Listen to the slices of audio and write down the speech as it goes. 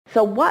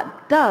So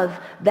what does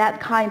that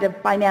kind of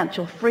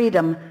financial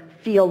freedom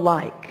feel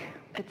like?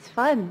 It's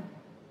fun.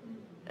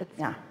 It's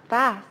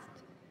fast.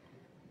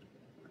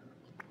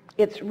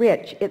 It's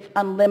rich. It's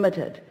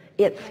unlimited.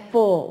 It's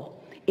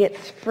full.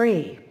 It's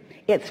free.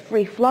 It's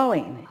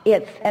free-flowing.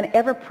 It's an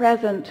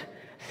ever-present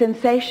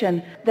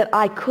sensation that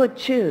I could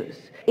choose.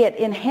 It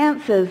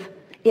enhances,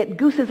 it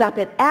gooses up,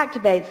 it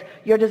activates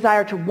your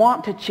desire to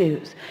want to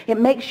choose. It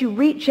makes you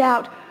reach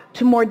out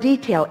to more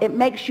detail. It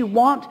makes you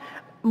want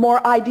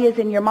more ideas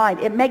in your mind.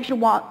 It makes you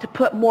want to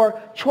put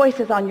more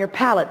choices on your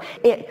palette.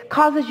 It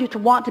causes you to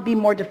want to be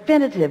more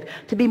definitive,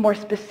 to be more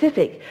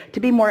specific, to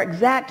be more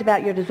exact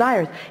about your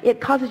desires.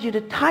 It causes you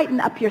to tighten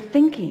up your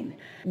thinking.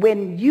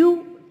 When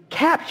you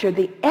capture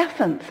the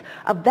essence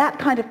of that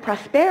kind of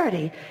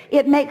prosperity,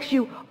 it makes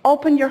you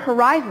open your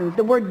horizons.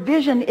 The word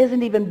vision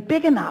isn't even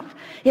big enough.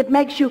 It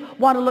makes you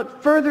want to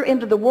look further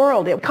into the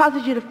world. It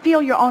causes you to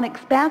feel your own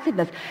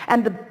expansiveness.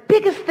 And the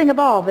biggest thing of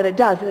all that it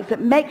does is it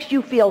makes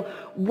you feel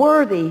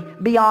worthy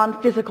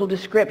beyond physical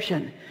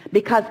description.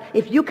 Because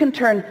if you can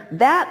turn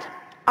that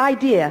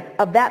idea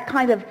of that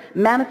kind of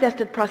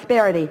manifested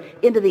prosperity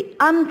into the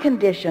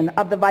uncondition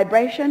of the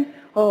vibration,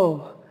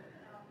 oh,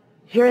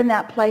 you're in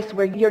that place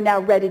where you're now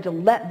ready to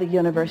let the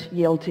universe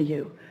yield to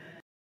you.